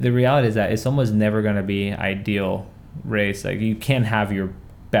the reality is that it's almost never going to be ideal race. Like you can't have your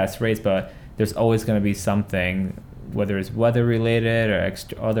best race, but there's always going to be something, whether it's weather related or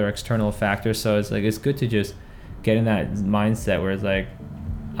other external factors. So it's like it's good to just get in that mindset where it's like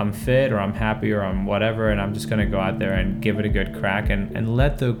I'm fit or I'm happy or I'm whatever, and I'm just going to go out there and give it a good crack and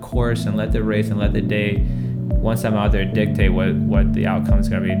let the course and let the race and let the day, once I'm out there, dictate what the outcome is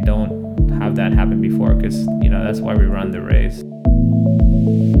going to be. Don't have that happen before, because that's why we run the race.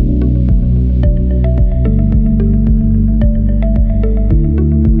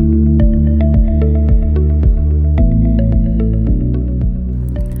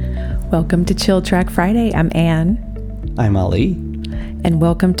 Welcome to Chill Track Friday. I'm Anne. I'm Ali. And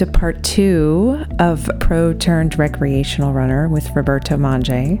welcome to part 2 of Pro Turned Recreational Runner with Roberto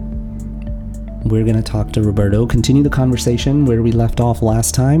Mandje. We're going to talk to Roberto, continue the conversation where we left off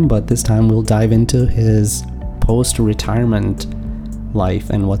last time, but this time we'll dive into his post-retirement life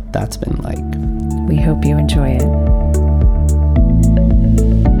and what that's been like. We hope you enjoy it.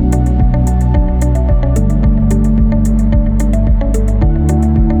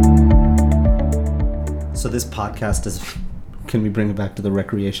 So this podcast is... Can we bring it back to the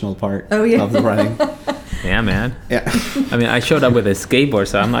recreational part of the running? Yeah, man. Yeah. I mean, I showed up with a skateboard,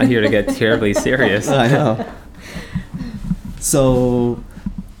 so I'm not here to get terribly serious. I know. So,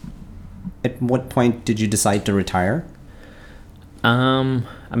 at what point did you decide to retire?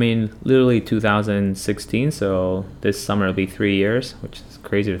 I mean, literally 2016, so this summer will be 3 years, which is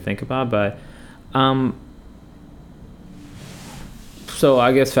crazy to think about, but... So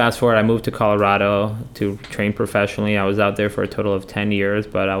I guess fast forward, I moved to Colorado to train professionally. I was out there for a total of 10 years,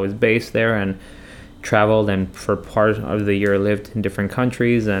 but I was based there and traveled, and for part of the year lived in different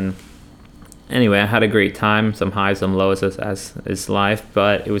countries. And anyway, I had a great time, some highs, some lows as is life,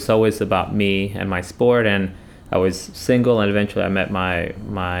 but it was always about me and my sport. And I was single, and eventually I met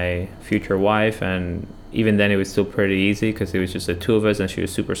my future wife, and even then it was still pretty easy because it was just the two of us, and she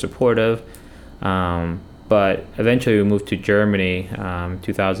was super supportive. But eventually we moved to Germany,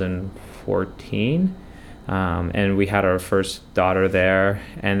 2014, and we had our first daughter there,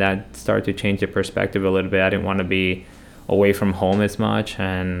 and that started to change the perspective a little bit. I didn't want to be away from home as much,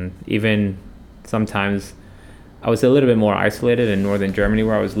 and even sometimes I was a little bit more isolated in northern Germany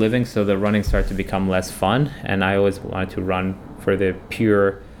where I was living, so the running started to become less fun, and I always wanted to run for the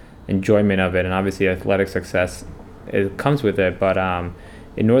pure enjoyment of it, and obviously athletic success, it comes with it, but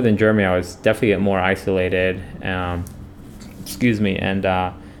in northern Germany, I was definitely more isolated. And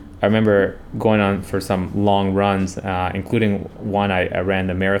I remember going on for some long runs, including one I ran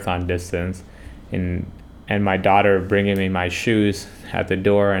the marathon distance, and my daughter bringing me my shoes at the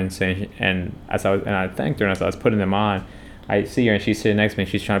door and saying, and I thanked her, and as I was putting them on, I see her and she's sitting next to me,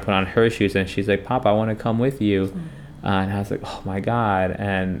 and she's trying to put on her shoes, and she's like, "Papa, I want to come with you," and I was like, "Oh my God!"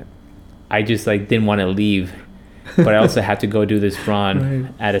 And I just didn't want to leave. But I also had to go do this run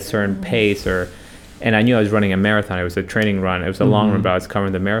right. at a certain pace, and I knew I was running a marathon. It was a training run. It was a long run, but I was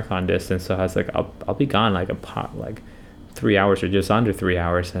covering the marathon distance. So I was like, I'll be gone like 3 hours or just under 3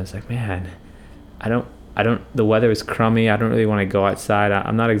 hours. And I was like, man, I don't. The weather is crummy. I don't really want to go outside.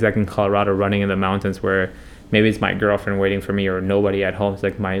 I'm not exactly in Colorado running in the mountains where maybe it's my girlfriend waiting for me or nobody at home. It's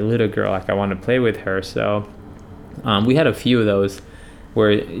like my little girl. I want to play with her. So we had a few of those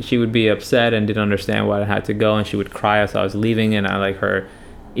where she would be upset and didn't understand why I had to go, and she would cry as I was leaving, and I her,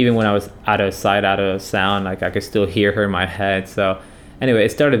 even when I was out of sight, out of sound, I could still hear her in my head. So anyway,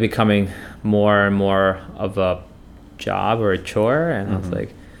 it started becoming more and more of a job or a chore, and I was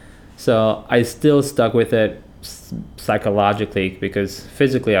like, so I still stuck with it psychologically, because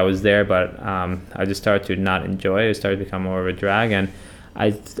physically I was there, but I just started to not enjoy it. It started to become more of a drag, and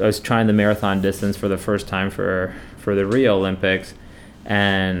I was trying the marathon distance for the first time for the Rio Olympics.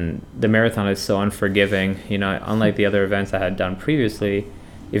 And the marathon is so unforgiving, unlike the other events I had done previously.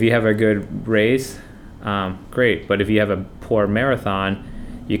 If you have a good race, great, but if you have a poor marathon,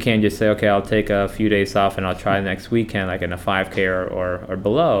 you can't just say, okay, I'll take a few days off and I'll try next weekend, like in a 5K or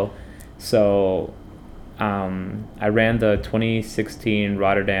below. So I ran the 2016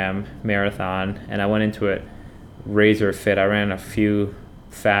 Rotterdam Marathon, and I went into it razor fit. I ran a few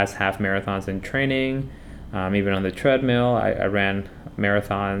fast half marathons in training, even on the treadmill. I ran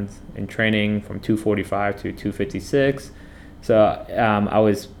marathons in training from 2:45 to 2:56. So I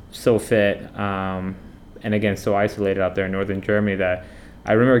was so fit, and again, so isolated out there in northern Germany that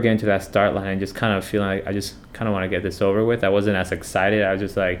I remember getting to that start line and just kind of feeling like I just kind of want to get this over with. I wasn't as excited. I was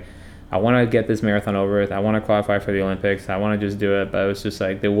just like, I want to get this marathon over with. I want to qualify for the Olympics. I want to just do it. But it was just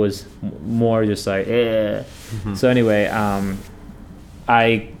like, there was more just like, eh. Mm-hmm. So anyway,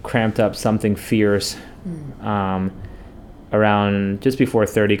 I cramped up something fierce around just before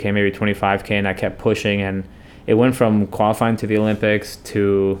 30K, maybe 25K, and I kept pushing, and it went from qualifying to the Olympics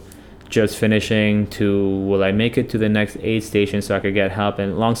to just finishing to will I make it to the next aid station so I could get help.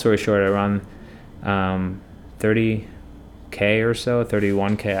 And long story short, around 30K or so,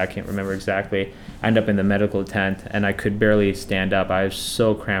 31K, I can't remember exactly, I ended up in the medical tent, and I could barely stand up. I was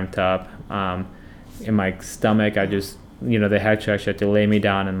so cramped up in my stomach. I just, they had to lay me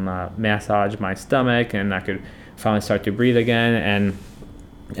down and massage my stomach, and I could finally start to breathe again.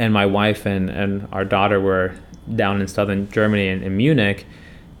 And my wife and our daughter were down in southern Germany in Munich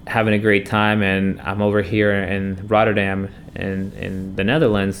having a great time, and I'm over here in Rotterdam in the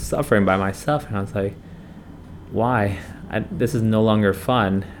Netherlands suffering by myself. And I was like, why? This is no longer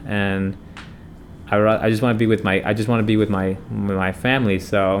fun, and I just want to be with my family.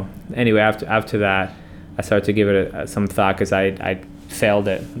 So anyway, after that, I started to give it some thought, because I failed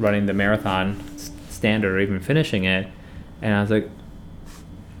at running the marathon standard or even finishing it. And I was like,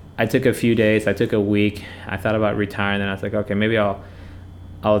 I took a few days, I took a week, I thought about retiring, and I was like, okay, maybe I'll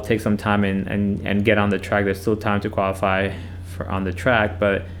take some time and get on the track. There's still time to qualify on the track.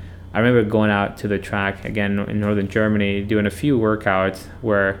 But I remember going out to the track again in northern Germany, doing a few workouts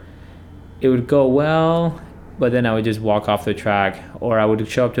where it would go well, but then I would just walk off the track, or I would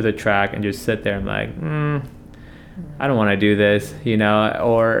show up to the track and just sit there and like, I don't want to do this,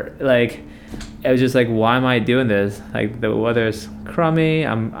 or like, it was just like, why am I doing this? Like, the weather's crummy.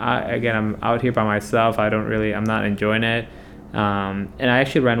 I'm out here by myself. I'm not enjoying it. And I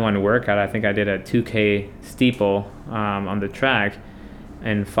actually ran one workout. I think I did a 2K steeple on the track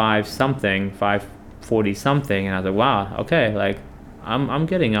in 5:40 something, and I was like, wow, okay, like I'm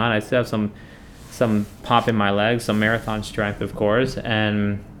getting on. I still have some pop in my legs, some marathon strength, of course,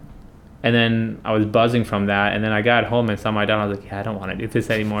 and then I was buzzing from that. And then I got home and saw my daughter. I was like, yeah, I don't want to do this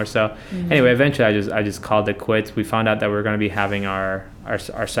anymore. So anyway, eventually I just called it quits. We found out that we were going to be having our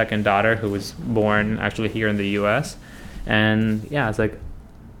second daughter, who was born actually here in the U.S. And yeah, I was like,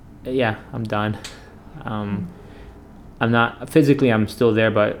 yeah, I'm done. I'm not physically, I'm still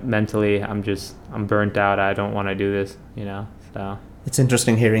there, but mentally I'm burnt out. I don't want to do this, so. It's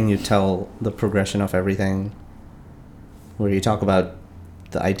interesting hearing you tell the progression of everything, where you talk about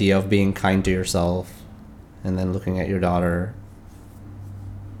the idea of being kind to yourself, and then looking at your daughter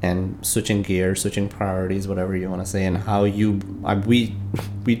and switching gears, switching priorities, whatever you want to say, and how we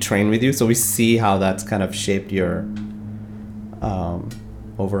train with you, so we see how that's kind of shaped your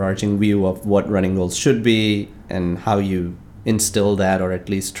overarching view of what running goals should be, and how you instill that, or at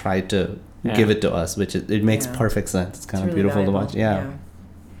least try to give it to us, which it makes perfect sense. It's kind of really beautiful valuable to watch. Yeah.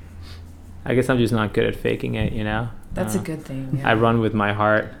 I guess I'm just not good at faking it, That's a good thing. Yeah. I run with my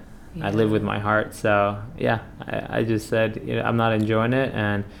heart. Yeah. I live with my heart. So yeah, I just said, I'm not enjoying it,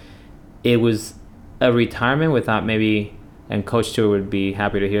 and it was a retirement without maybe, and Coach Stewart would be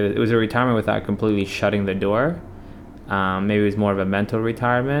happy to hear that, it was a retirement without completely shutting the door. Maybe it was more of a mental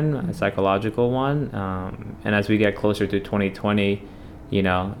retirement, a psychological one. And as we get closer to 2020,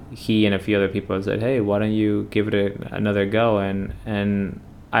 he and a few other people said, hey, why don't you give it another go? And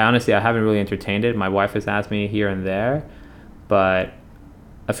I honestly, I haven't really entertained it. My wife has asked me here and there, but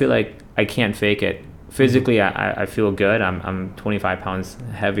I feel like I can't fake it. Physically, I feel good. I'm 25 pounds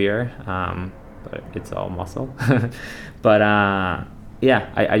heavier, but it's all muscle. But I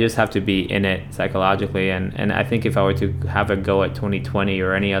just have to be in it psychologically. And I think if I were to have a go at 2020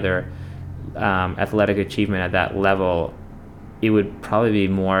 or any other athletic achievement at that level, it would probably be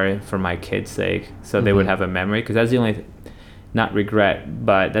more for my kids' sake. So they would have a memory, because that's the only, not regret,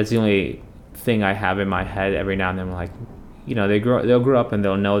 but that's the only thing I have in my head every now and then. I'm like, they'll grow up and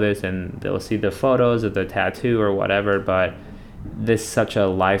they'll know this, and they'll see the photos of the tattoo or whatever, but this is such a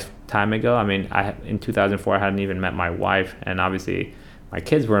lifetime ago. I mean, in 2004, I hadn't even met my wife, and obviously my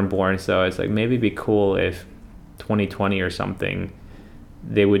kids weren't born, so it's like, maybe it'd be cool if 2020 or something,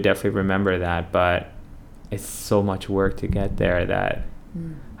 they would definitely remember that, but it's so much work to get there that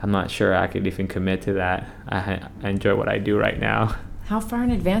I'm not sure I could even commit to that. I enjoy what I do right now. How far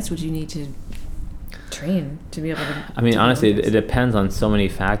in advance would you need to train to be able to? I mean, honestly, it depends on so many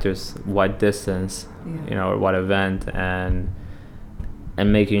factors. What distance, or what event, and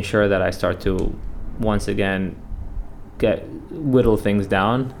making sure that I start to once again whittle things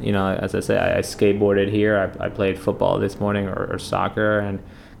down. As I say, I skateboarded here. I played football this morning or soccer, and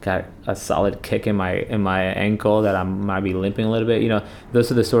got a solid kick in my ankle that I might be limping a little bit.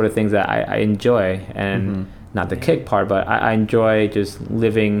 Those are the sort of things that I enjoy, and not the kick part, but I enjoy just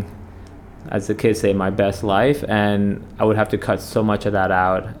living, as the kids say, my best life. And I would have to cut so much of that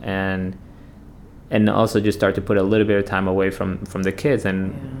out, and also just start to put a little bit of time away from the kids,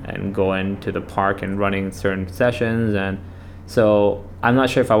 and going to the park and running certain sessions, So I'm not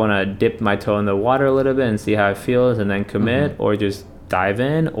sure if I want to dip my toe in the water a little bit and see how it feels and then commit, or just dive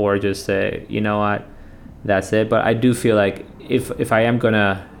in, or just say, you know what, that's it. But I do feel like if I am going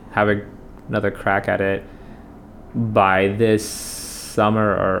to have another crack at it by this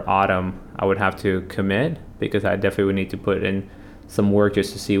summer or autumn, I would have to commit, because I definitely would need to put in some work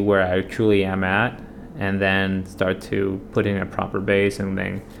just to see where I truly am at, and then start to put in a proper base and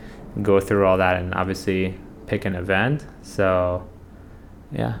then go through all that and obviously pick an event. So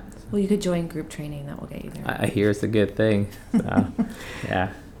yeah. Well, you could join group training. That will get you there. I hear it's a good thing. So,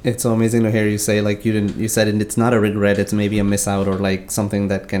 yeah. It's so amazing to hear you say, like, you said it's not a regret, it's maybe a miss out, or like something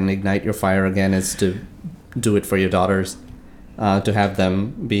that can ignite your fire again, is to do it for your daughters, to have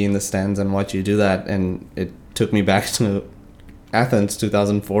them be in the stands and watch you do that. And it took me back to Athens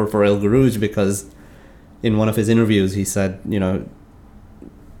 2004 for El Guruj, because in one of his interviews he said,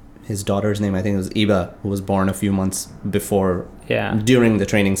 his daughter's name, I think it was Iba, who was born a few months before, during the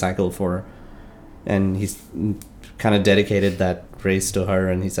training cycle and he's kind of dedicated that race to her,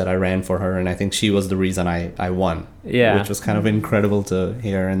 and he said, I ran for her, and I think she was the reason I won. Yeah. Which was kind of incredible to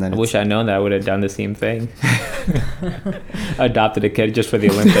hear. And then I wish I'd known that. I would have done the same thing. Adopted a kid just for the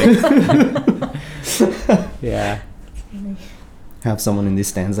Olympics. Yeah. Have someone in these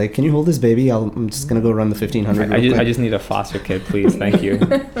stands like, can you hold this baby? I'm just gonna go run the 1500. I just need a foster kid, please. Thank you.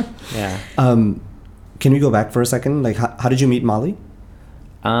 Yeah. Can we go back for a second? Like, how did you meet Molly?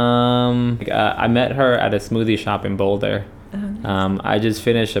 I met her at a smoothie shop in Boulder. I just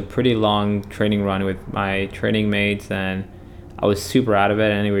finished a pretty long training run with my training mates, and I was super out of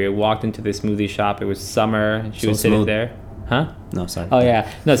it. Anyway, I walked into the smoothie shop. It was summer, and she was sitting there. Huh? No, sorry. Oh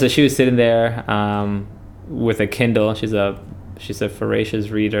yeah. No, so she was sitting there with a Kindle. She's a voracious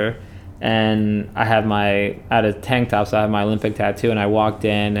reader, and I had a tank top, so I have my Olympic tattoo, and I walked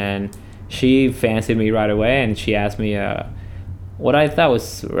in, and she fancied me right away, and she asked me what I thought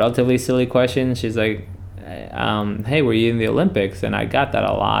was a relatively silly question. She's like, hey, were you in the Olympics? And I got that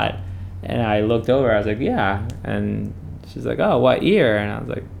a lot, and I looked over, I was like, yeah, and she's like, oh, what year? And I was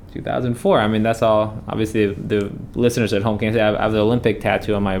like, 2004. I mean, that's all. Obviously, the listeners at home can't say. I have the Olympic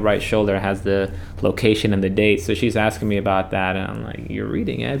tattoo on my right shoulder. It has the location and the date. So she's asking me about that, and I'm like, you're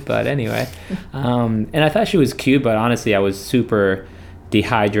reading it. But anyway, and I thought she was cute, but honestly, I was super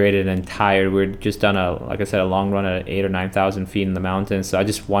dehydrated and tired. We'd just done like I said, a long run at 8,000 or 9,000 feet in the mountains. So I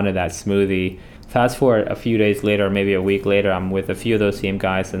just wanted that smoothie. Fast forward a few days later, or maybe a week later, I'm with a few of those same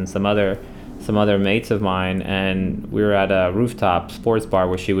guys and some other mates of mine, and we were at a rooftop sports bar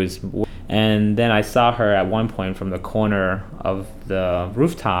where she was, and then I saw her at one point from the corner of the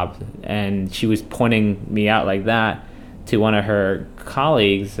rooftop, and she was pointing me out like that to one of her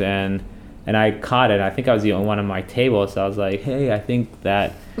colleagues, and I caught it. I think I was the only one on my table, so I was like, hey, I think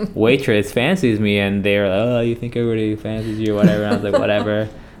that waitress fancies me, and they were like, oh, you think everybody fancies you or whatever, and I was like, whatever.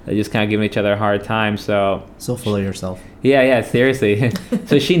 They just kind of giving each other a hard time. So full of yourself. Yeah, seriously.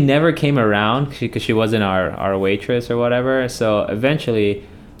 So she never came around because she wasn't our waitress or whatever. So eventually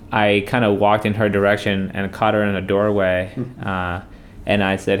I kind of walked in her direction and caught her in a doorway. And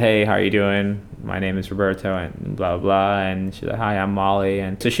I said, hey, how are you doing? My name is Roberto, and blah, blah. And she's like, hi, I'm Molly.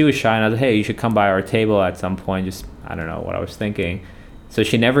 And so she was shy, and I was like, hey, you should come by our table at some point. Just, I don't know what I was thinking. So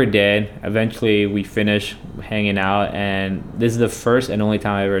she never did. Eventually, we finished hanging out, and this is the first and only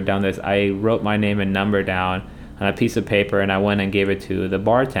time I've ever done this. I wrote my name and number down on a piece of paper, and I went and gave it to the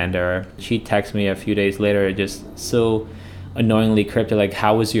bartender. She texted me a few days later, just so annoyingly cryptic, like,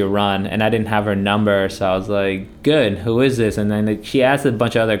 how was your run? And I didn't have her number, so I was like, good, who is this? And then she asked a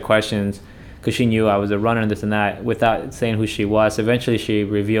bunch of other questions, because she knew I was a runner and this and that, without saying who she was. Eventually she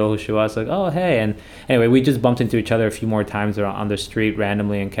revealed who she was, like, oh, hey. And anyway, we just bumped into each other a few more times on the street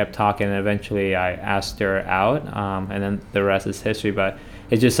randomly and kept talking, and eventually I asked her out, and then the rest is history. But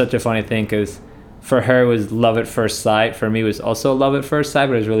it's just such a funny thing, because for her it was love at first sight. For me it was also love at first sight,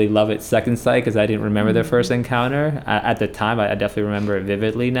 but it was really love at second sight, because I didn't remember the first encounter at the time. I definitely remember it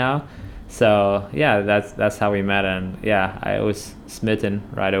vividly now. So yeah, that's how we met, and yeah, I was smitten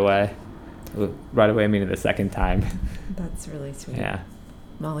right away. Right away, meaning the second time. That's really sweet. Yeah.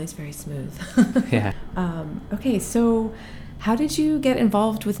 Molly's very smooth. Yeah. Okay, so how did you get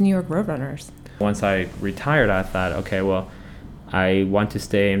involved with New York Roadrunners? Once I retired, I thought, okay, well, I want to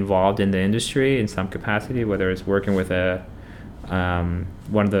stay involved in the industry in some capacity, whether it's working with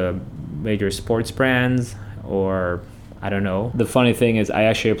one of the major sports brands, or I don't know. The funny thing is, I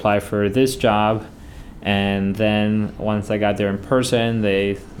actually applied for this job, and then once I got there in person,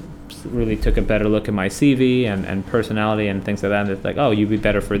 they really took a better look at my CV and personality and things like that. And it's like, oh, you'd be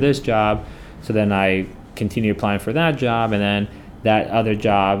better for this job. So then I continued applying for that job, and then that other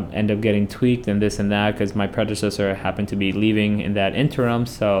job ended up getting tweaked and this and that because my predecessor happened to be leaving in that interim.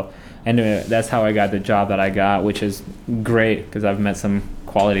 So anyway, that's how I got the job that I got, which is great because I've met some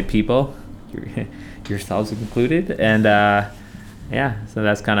quality people, yourselves included. And yeah, so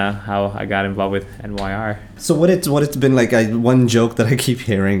that's kind of how I got involved with NYR. So what it's been like, one joke that I keep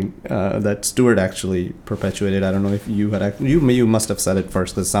hearing that Stuart actually perpetuated, I don't know if you had, you must have said it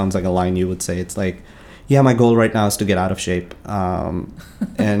first because it sounds like a line you would say. It's like, yeah, my goal right now is to get out of shape.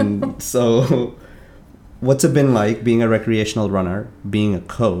 And so what's it been like being a recreational runner, being a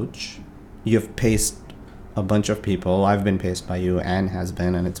coach? You've paced a bunch of people. I've been paced by you. Anne has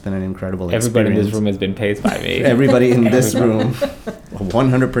been, and it's been an incredible experience. Everybody in this room has been paced by me. Everybody in this room,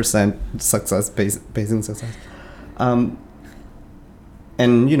 100% success, pacing success. And,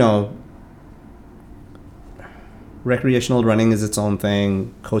 you know, recreational running is its own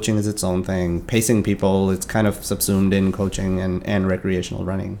thing. Coaching is its own thing. Pacing people, it's kind of subsumed in coaching and recreational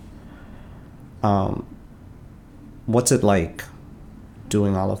running. What's it like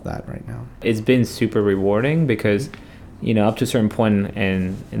doing all of that right now? It's been super rewarding because, you know, up to a certain point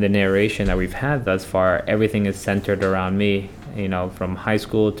in the narration that we've had thus far, everything is centered around me, you know, from high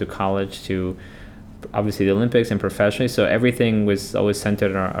school to college to obviously the Olympics and professionally. So everything was always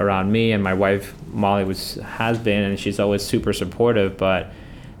centered around me, and my wife Molly has been, and she's always super supportive. But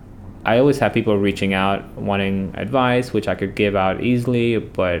I always have people reaching out wanting advice, which I could give out easily,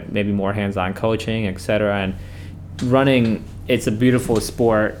 but maybe more hands-on coaching, etc. And running, it's a beautiful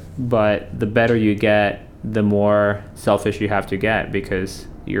sport, but the better you get, the more selfish you have to get because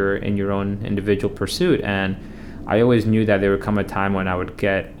you're in your own individual pursuit. And I always knew that there would come a time when I would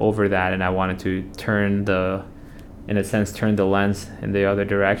get over that, and I wanted to turn the lens in the other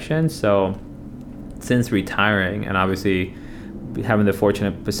direction. So since retiring and obviously having the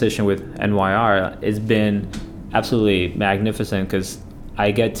fortunate position with NYR, it's been absolutely magnificent because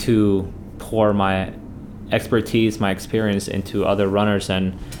I get to pour my expertise, my experience into other runners,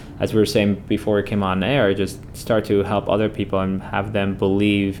 and as we were saying before we came on air, just start to help other people and have them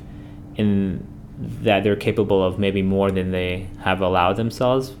believe in that they're capable of maybe more than they have allowed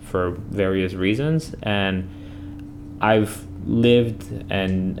themselves for various reasons. And I've lived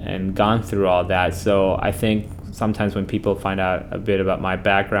and gone through all that, so I think sometimes when people find out a bit about my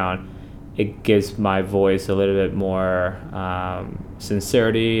background, it gives my voice a little bit more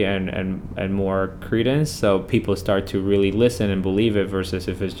sincerity and more credence, so people start to really listen and believe it versus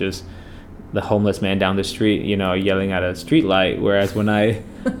if it's just the homeless man down the street, you know, yelling at a street light. Whereas when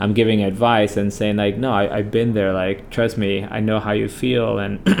I'm giving advice and saying like, no, I've been there, like, trust me, I know how you feel,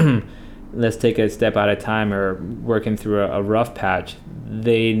 and let's take a step at a time, or working through a rough patch,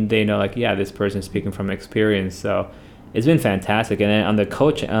 they know like, yeah, this person's speaking from experience. So it's been fantastic. And then on the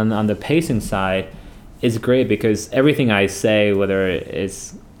coach, on the pacing side, it's great because everything I say, whether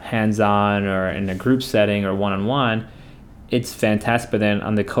it's hands-on or in a group setting or one-on-one, it's fantastic. But then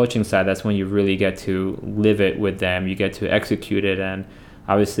on the coaching side, that's when you really get to live it with them. You get to execute it. And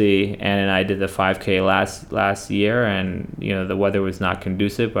obviously, Ann and I did the 5K last year, and you know the weather was not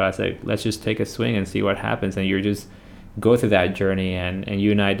conducive. But I was like, let's just take a swing and see what happens. And you just go through that journey. And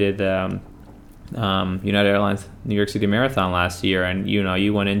you and I did the United Airlines New York City Marathon last year, and you know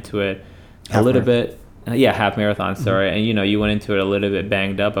you went into it half marathon, sorry. Mm-hmm. And you know you went into it a little bit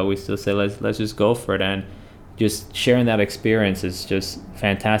banged up, but we still say let's just go for it. And just sharing that experience is just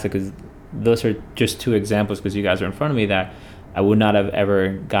fantastic because those are just two examples, because you guys are in front of me, that I would not have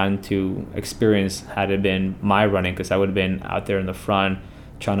ever gotten to experience had it been my running, because I would have been out there in the front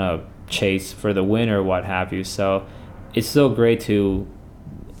trying to chase for the win or what have you. So it's so great to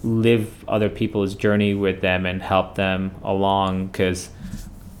live other people's journey with them and help them along, because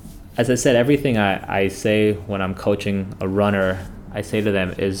as I said, everything I say when I'm coaching a runner, I say to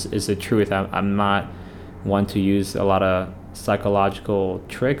them is the truth. I'm not one to use a lot of psychological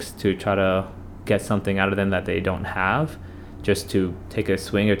tricks to try to get something out of them that they don't have, just to take a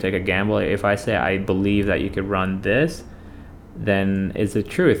swing or take a gamble. If I say I believe that you could run this, then it's the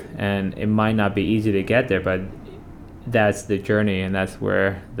truth, and it might not be easy to get there, but that's the journey, and that's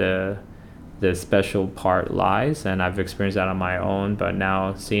where the special part lies. And I've experienced that on my own, but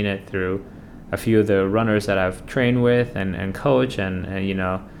now seeing it through a few of the runners that I've trained with and coach, and you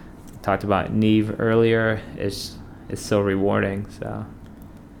know, talked about Neve earlier, is so rewarding. So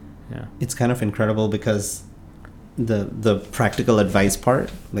yeah, it's kind of incredible because the practical advice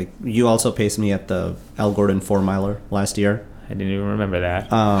part, like you also paced me at the Al Gordon 4-miler last year. I didn't even remember that.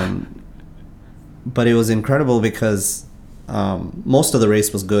 But it was incredible because most of the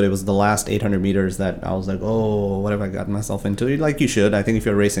race was good. It was the last 800 meters that I was like, oh, what have I gotten myself into? Like you should. I think if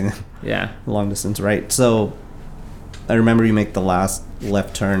you're racing long distance, right? So I remember you make the last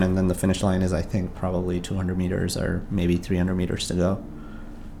left turn, and then the finish line is, I think, probably 200 meters or maybe 300 meters to go.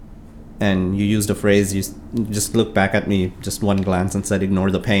 And you used a phrase, you just looked back at me, just one glance, and said,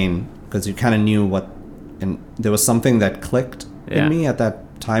 ignore the pain, because you kind of knew what, and there was something that clicked in me at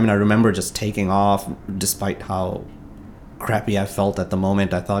that time, and I remember just taking off, despite how crappy I felt at the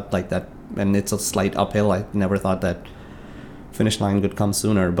moment. I thought like that, and it's a slight uphill, I never thought that finish line could come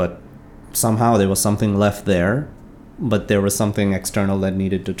sooner, but somehow there was something left there, but there was something external that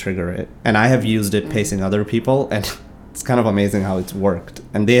needed to trigger it. And I have used it pacing other people, and it's kind of amazing how it's worked.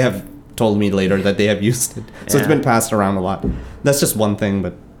 And they have told me later that they have used it. So it's been passed around a lot. That's just one thing,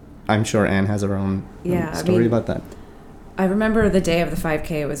 but I'm sure Anne has her own story about that. I remember the day of the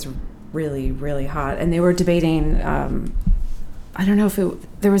 5K, it was really, really hot, and they were debating, I don't know if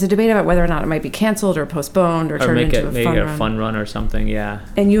there was a debate about whether or not it might be canceled or postponed or turned into a fun run or something, yeah.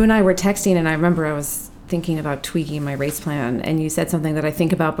 And you and I were texting, and I remember I was thinking about tweaking my race plan, and you said something that I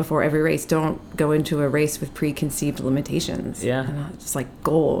think about before every race: don't go into a race with preconceived limitations. Yeah. And I was just like,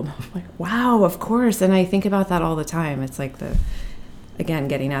 gold. I'm like, wow, of course. And I think about that all the time. It's like again,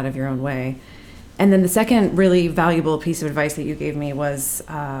 getting out of your own way. And then the second really valuable piece of advice that you gave me was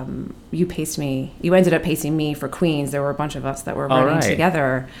you ended up pacing me for Queens. There were a bunch of us that were running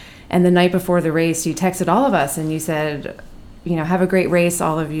together. And the night before the race, you texted all of us and you said, have a great race,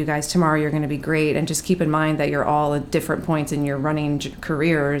 all of you guys. Tomorrow you're going to be great. And just keep in mind that you're all at different points in your running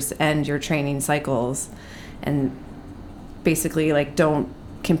careers and your training cycles. And basically, like, don't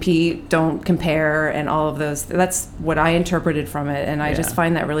compete, don't compare, and all of those. That's what I interpreted from it. And I just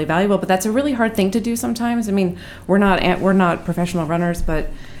find that really valuable. But that's a really hard thing to do sometimes. I mean, we're not professional runners,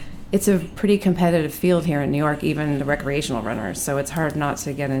 but it's a pretty competitive field here in New York, even the recreational runners. So it's hard not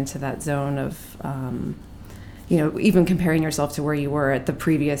to get into that zone of, even comparing yourself to where you were at the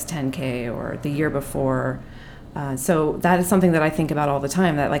previous 10K or the year before. So that is something that I think about all the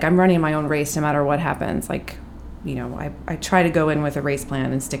time, that like I'm running my own race no matter what happens. Like, I try to go in with a race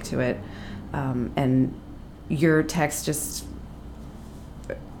plan and stick to it. And your text just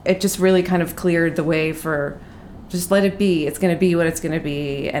really kind of cleared the way for just let it be. It's going to be what it's going to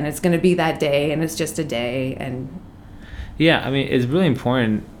be, and it's going to be that day, and it's just a day. And yeah, I mean, it's really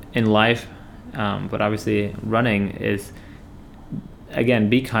important in life, but obviously running is, again,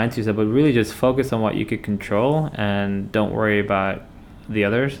 be kind to yourself, but really just focus on what you could control and don't worry about the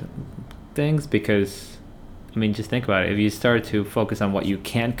other things, because I mean, just think about it. If you start to focus on what you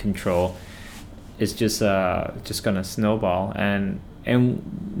can't control, it's just gonna snowball. And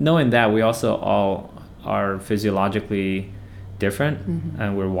knowing that, we also all are physiologically different,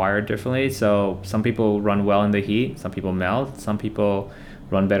 and we're wired differently. So some people run well in the heat, some people melt, some people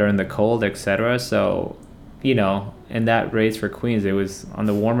run better in the cold, etc. So, in that race for Queens, it was on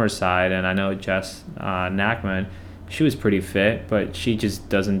the warmer side, and I know Jess Nackman, she was pretty fit, but she just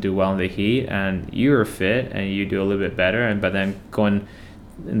doesn't do well in the heat. And you're fit and you do a little bit better. But then going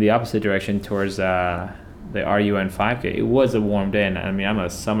in the opposite direction towards the RUN 5K, it was a warm day. And I mean, I'm a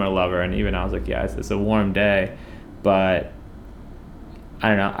summer lover, and even I was like, yeah, it's a warm day. But I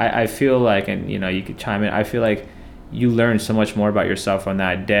don't know. I feel like, and you could chime in, I feel like you learn so much more about yourself on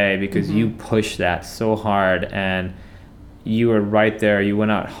that day because you pushed that so hard and you were right there. You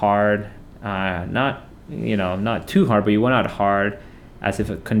went out hard, not too hard, but you went out hard as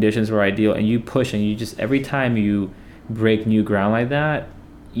if conditions were ideal, and you push, and you just, every time you break new ground like that,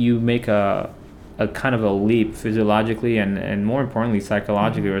 you make a kind of a leap physiologically and more importantly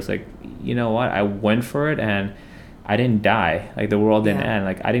psychologically, where it's like, you know what, I went for it and I didn't die, like the world didn't end,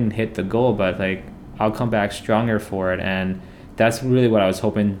 like I didn't hit the goal, but like I'll come back stronger for it. And that's really what I was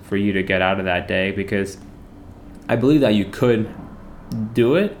hoping for you to get out of that day, because I believe that you could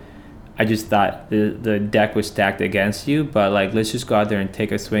do it. I just thought the deck was stacked against you, but like, let's just go out there and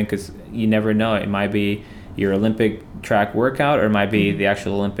take a swing, because you never know. It might be your Olympic track workout, or it might be the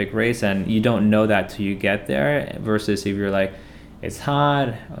actual Olympic race, and you don't know that till you get there, versus if you're like, it's hot,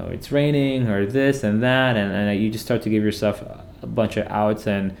 or it's raining, or this and that, and you just start to give yourself a bunch of outs,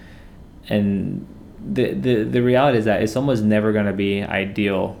 and the reality is that it's almost never going to be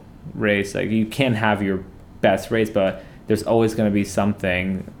ideal race. Like, you can have your best race, but there's always going to be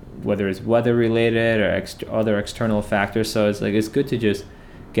something, whether it's weather related or other external factors. So it's like, it's good to just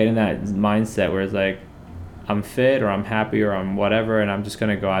get in that mindset where it's like, I'm fit, or I'm happy, or I'm whatever, and I'm just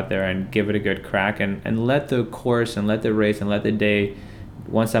going to go out there and give it a good crack, and let the course and let the race and let the day,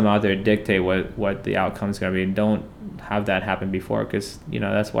 once I'm out there, dictate what the outcome is going to be. Don't have that happen before, because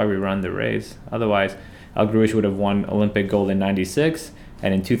that's why we run the race. Otherwise, El Grush would have won Olympic gold in 96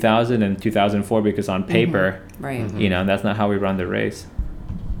 and in 2000 and 2004, because on paper, right, that's not how we run the race.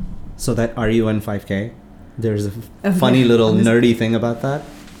 So that RUN 5K, There's a funny little nerdy thing about that.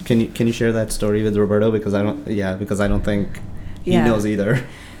 Can you share that story with Roberto? Because I don't think he knows either.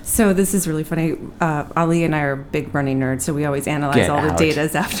 So this is really funny. Ali and I are big running nerds, so we always analyze all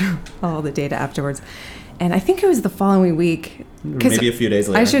the data afterwards. And I think it was the following week, maybe a few days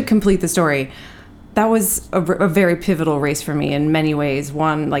later. I should complete the story. That was a very pivotal race for me in many ways.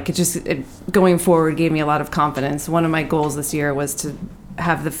 One, like going forward gave me a lot of confidence. One of my goals this year was to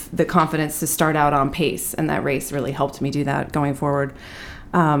have the confidence to start out on pace, and that race really helped me do that going forward.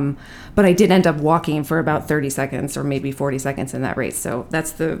 But I did end up walking for about 30 seconds or maybe 40 seconds in that race. So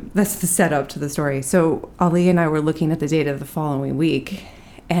that's the setup to the story. So Ali and I were looking at the data the following week,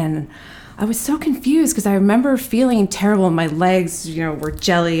 and I was so confused because I remember feeling terrible. My legs, were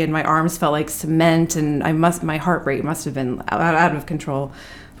jelly, and my arms felt like cement, and my heart rate must have been out of control.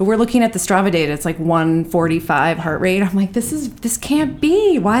 But we're looking at the Strava data. It's like 145 heart rate. I'm like, this can't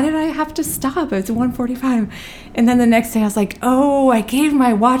be. Why did I have to stop? It's 145. And then the next day I was like, oh, I gave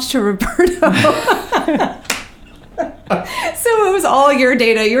my watch to Roberto. So it was all your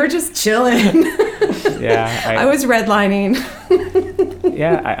data. You were just chilling. Yeah. I was redlining.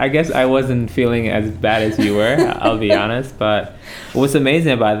 Yeah, I guess I wasn't feeling as bad as you were, I'll be honest. But what's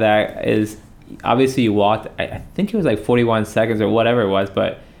amazing about that is obviously you walked, I think it was like 41 seconds or whatever it was,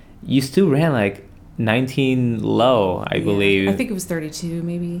 but you still ran like 19 low, I believe. I think it was 32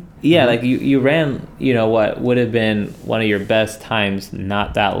 maybe. Yeah, like you ran, what would have been one of your best times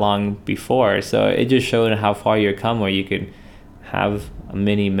not that long before. So it just showed how far you've come, where you could have a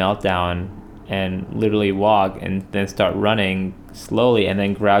mini meltdown and literally walk and then start running slowly and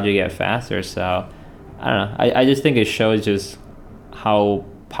then gradually get faster. So I don't know. I just think it shows just how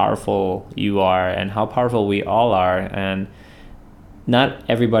powerful you are and how powerful we all are. And not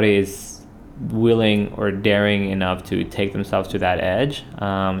everybody is willing or daring enough to take themselves to that edge.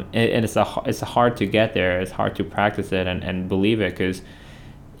 And it's hard to get there. It's hard to practice it and believe it, because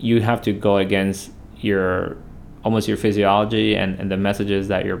you have to go against your physiology and the messages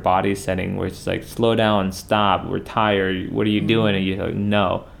that your body's sending, which is like, slow down, stop, we're tired, what are you doing? And you're like,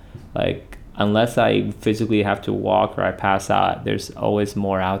 no, like, unless I physically have to walk or I pass out, there's always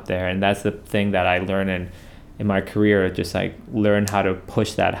more out there. And that's the thing that I learned in my career, just like learn how to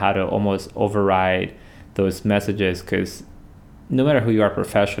push that, how to almost override those messages. Because no matter who you are,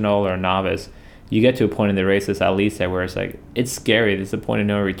 professional or novice, you get to a point in the races, at least, where it's like, it's scary, there's a point of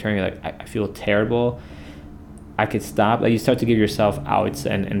no return. You're like, I feel terrible, I could stop. Like, you start to give yourself outs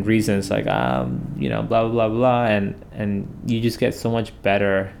and reasons, like blah blah blah blah, and you just get so much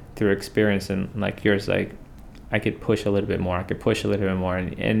better through experience. And like yours, like, I could push a little bit more,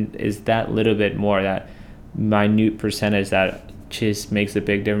 and is that little bit more, that minute percentage that just makes a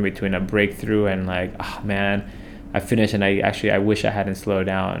big difference between a breakthrough and like, oh man, I finished and I wish I hadn't slowed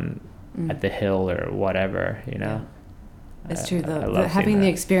down at the hill or whatever. Yeah. It's true. Having the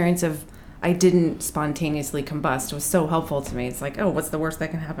experience of I didn't spontaneously combust was so helpful to me. It's like, oh, what's the worst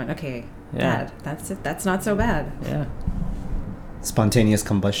that can happen? Okay, bad. That's it. That's not so bad. Yeah. Spontaneous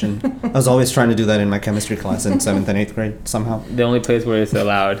combustion. I was always trying to do that in my chemistry class in 7th and 8th grade somehow. The only place where it's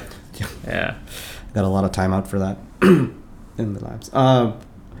allowed. Yeah. Got a lot of time out for that in the labs.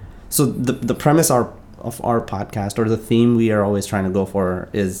 So the premise of our podcast, or the theme we are always trying to go for,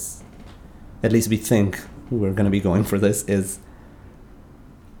 is, at least we think we're going to be going for this, is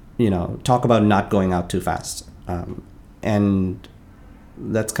talk about not going out too fast. And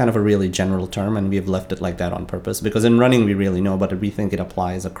that's kind of a really general term, and we've left it like that on purpose, because in running we really know, but we think it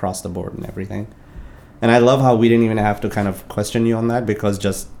applies across the board and everything. And I love how we didn't even have to kind of question you on that, because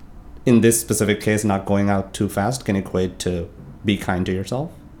just in this specific case, not going out too fast can equate to be kind to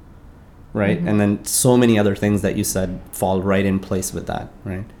yourself, right? Mm-hmm. And then so many other things that you said fall right in place with that,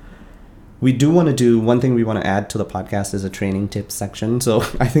 right? We do want to do, one thing we want to add to the podcast is a training tips section. So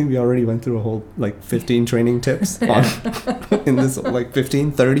I think we already went through a whole 15 training tips in this,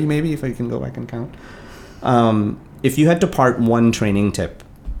 15, 30 maybe, if I can go back and count. If you had to part one training tip,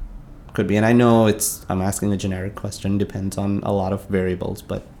 could be, and I know I'm asking a generic question, depends on a lot of variables,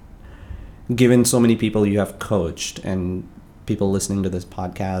 but given so many people you have coached and people listening to this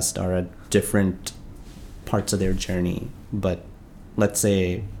podcast are at different parts of their journey, but let's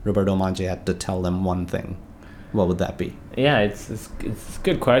say Roberto Mandje had to tell them one thing, what would that be? Yeah, it's a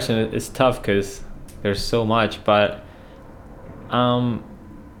good question. It's tough because there's so much, but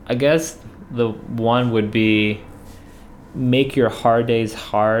I guess the one would be, make your hard days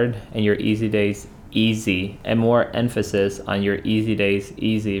hard and your easy days easy, and more emphasis on your easy days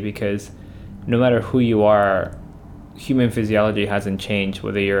easy, because no matter who you are, human physiology hasn't changed,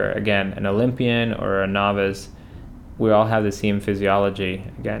 whether you're, again, an Olympian or a novice. we all have the same physiology,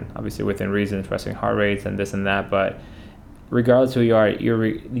 again, obviously within reason, resting heart rates and this and that, but regardless of who you are,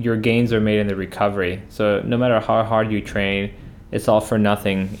 your gains are made in the recovery. So no matter how hard you train, it's all for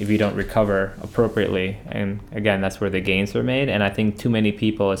nothing if you don't recover appropriately. And again, that's where the gains are made. And I think too many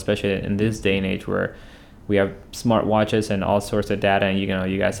people, especially in this day and age where we have smart watches and all sorts of data, and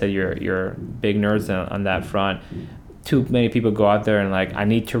you guys said you're big nerds on that front. Too many people go out there and like, I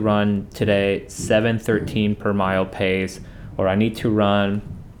need to run today 7:13 per mile pace, or I need to run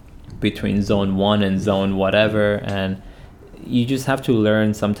between zone 1 and zone whatever. And you just have to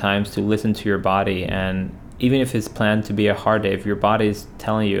learn sometimes to listen to your body. And even if it's planned to be a hard day, if your body is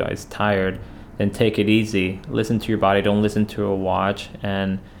telling you it's tired, then take it easy. Listen to your body. Don't listen to a watch.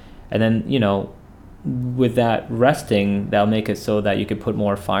 And then, with that resting, that'll make it so that you can put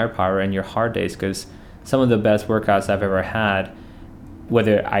more firepower in your hard days. Because some of the best workouts I've ever had,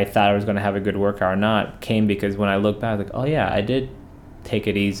 whether I thought I was going to have a good workout or not, came because when I look back, like, oh yeah, I did take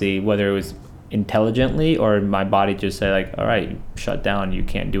it easy, whether it was intelligently or my body just said like, all right, shut down, you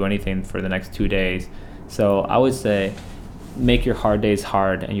can't do anything for the next 2 days. So I would say make your hard days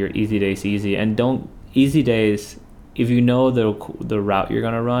hard and your easy days easy. And don't easy days, if you know the route you're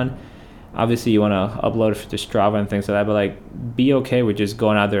gonna run, obviously you want to upload it to Strava and things like that, but like be okay with just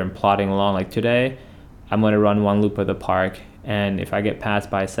going out there and plodding along. Like today I'm going to run one loop of the park, and if I get passed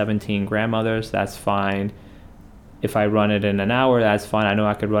by 17 grandmothers, that's fine. If I run it in an hour, that's fine. I know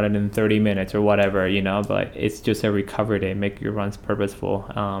I could run it in 30 minutes or whatever, but it's just a recovery day. Make your runs purposeful,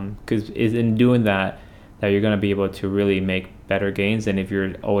 because it's in doing that you're going to be able to really make better gains. And if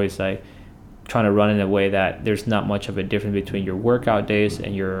you're always like trying to run in a way that there's not much of a difference between your workout days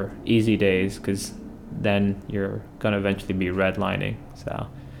and your easy days, because then you're going to eventually be redlining. So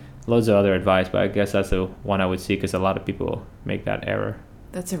loads of other advice, but I guess that's the one I would see, because a lot of people make that error.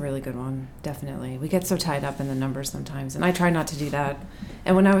 That's a really good one, definitely. We get so tied up in the numbers sometimes, and I try not to do that.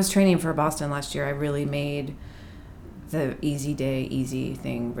 And when I was training for Boston last year, I really made the easy day, easy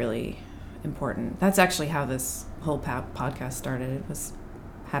thing really important. That's actually how this whole podcast started. It was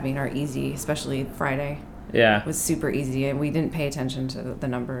having our easy, especially Friday. Yeah. It was super easy, and we didn't pay attention to the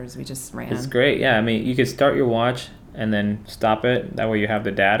numbers. We just ran. It's great. Yeah, I mean, you could start your watch and then stop it. That way you have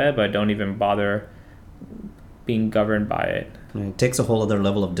the data, but don't even bother being governed by it. It takes a whole other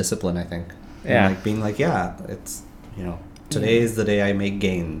level of discipline, I think. Yeah. And like being like, yeah, it's, today is the day I make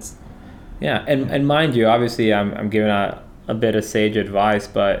gains. Yeah, and mind you, obviously I'm giving out a bit of sage advice,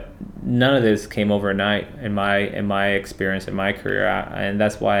 but none of this came overnight in my experience, in my career. And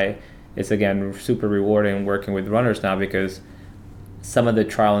that's why it's, again, super rewarding working with runners now, because some of the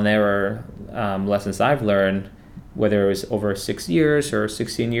trial and error lessons I've learned, whether it was over 6 years or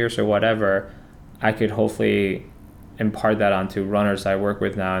 16 years or whatever, I could hopefully impart that onto runners I work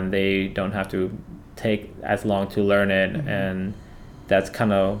with now, and they don't have to take as long to learn it. Mm-hmm. And that's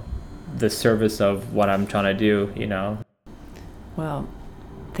kind of the service of what I'm trying to do, Well,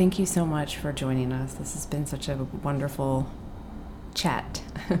 thank you so much for joining us. This has been such a wonderful chat.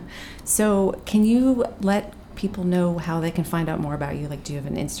 So can you let people know how they can find out more about you? Like, do you have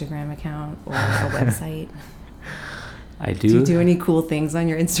an Instagram account or a website? I do. Do you do any cool things on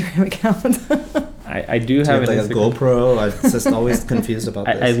your Instagram account? I do have like a GoPro. I'm just always confused about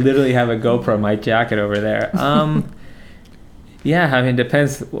this. I literally have a GoPro in my jacket over there. Yeah, I mean, it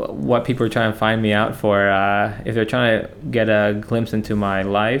depends what people are trying to find me out for. If they're trying to get a glimpse into my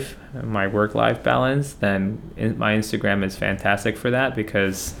life, my work-life balance, then my Instagram is fantastic for that,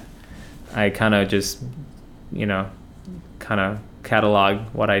 because I kind of just, catalog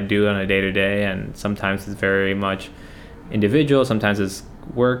what I do on a day-to-day, and sometimes it's very much individual, sometimes it's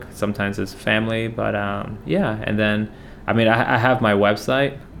work, sometimes it's family, but yeah. And then, I mean, I have my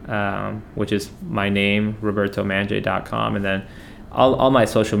website, which is my name, robertomandje.com, and then all my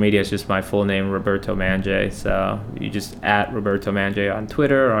social media is just my full name, Roberto Mandje. So you just at Roberto Mandje on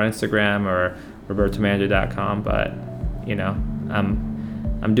Twitter or Instagram, or robertomandje.com. But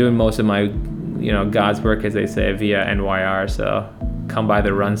I'm doing most of my God's work, as they say, via NYR. So come by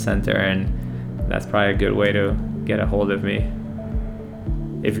the Run Center, and that's probably a good way to get a hold of me.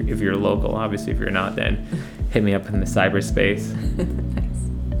 If you're local, obviously. If you're not, then hit me up in the cyberspace. Nice.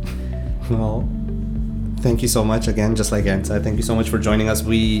 Well, thank you so much again. Just like Ann said, thank you so much for joining us.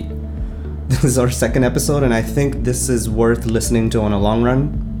 This is our second episode, and I think this is worth listening to on a long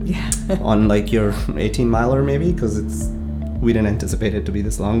run. Yeah. On like your 18-miler maybe, because we didn't anticipate it to be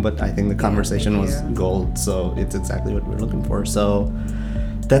this long, but I think the conversation was gold. So it's exactly what we're looking for. So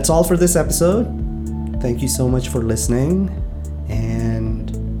that's all for this episode. Thank you so much for listening.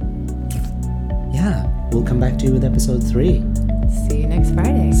 And yeah, we'll come back to you with episode 3. See you next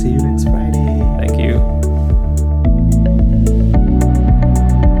Friday.